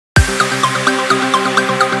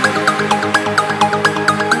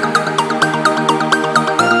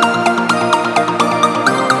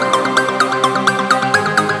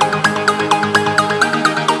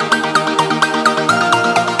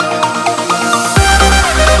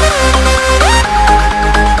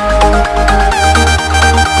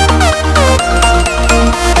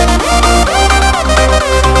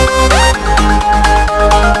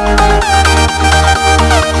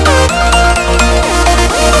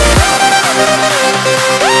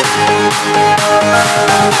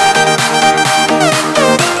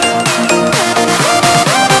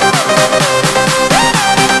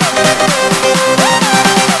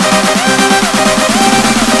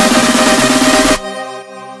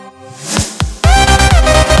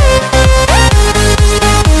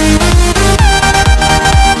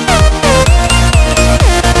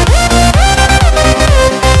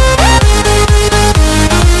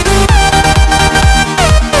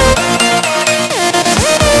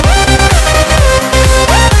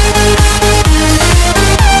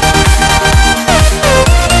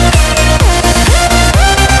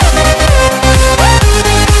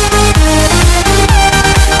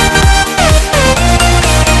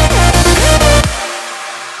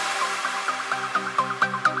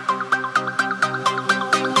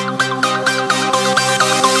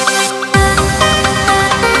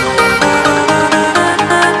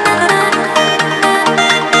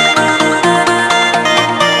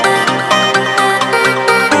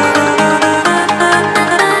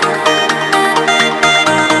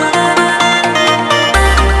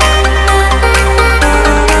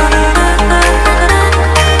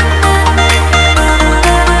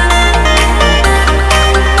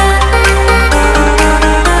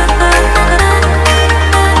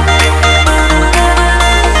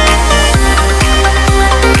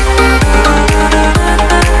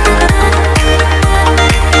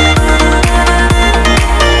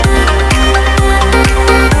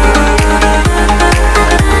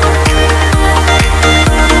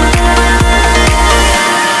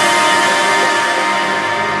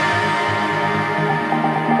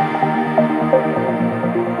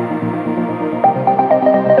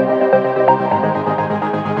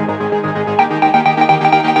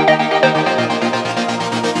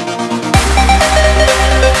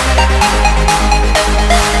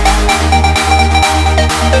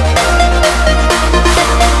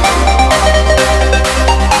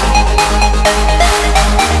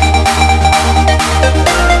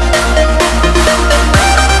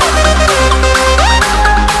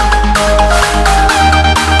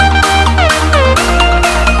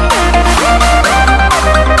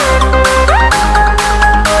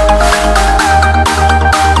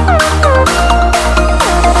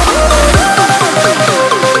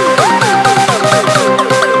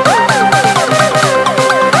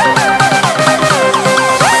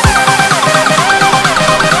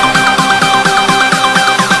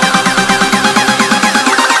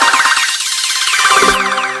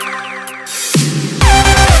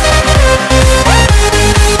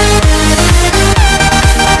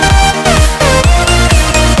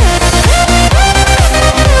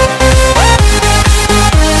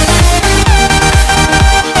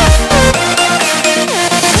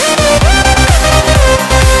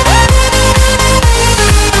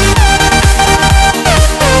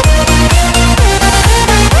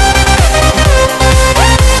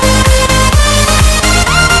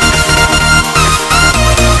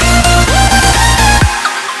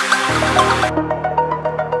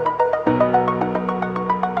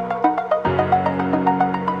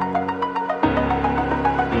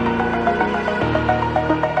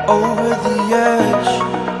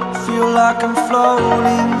like I'm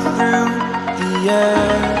floating through the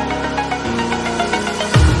air.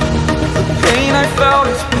 The pain I felt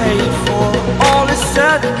is paid for, all is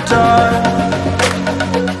said and done.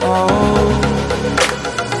 Oh,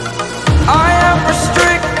 I am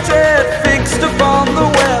restricted, fixed upon the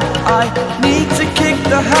web. I need to kick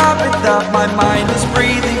the habit that my mind is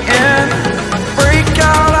breathing in. Break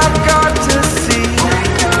out, I've got to see.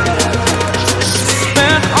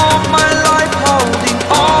 Spent all my life holding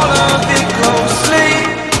all of it closely.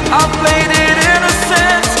 I played it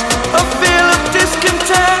innocent, a feel of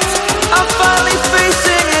discontent. I'm finally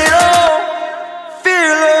facing it all,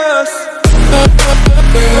 fearless.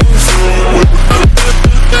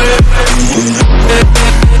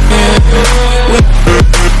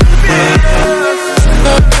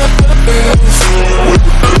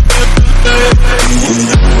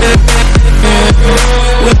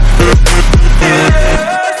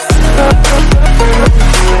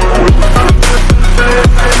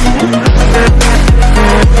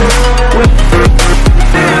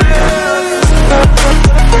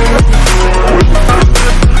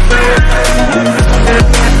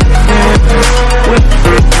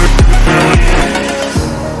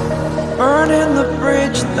 Burning the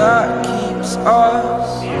bridge that keeps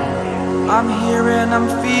us. I'm here and I'm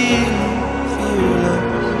feeling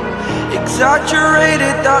fearless.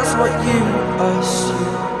 Exaggerated, that's what you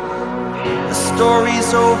assume. The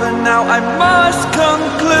story's over now, I must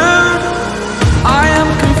conclude. I am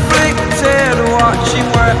conflicted, watching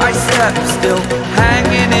where I step still,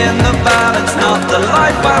 hanging in the balance. Not the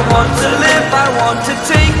life I want to live, I want to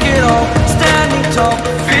take it all.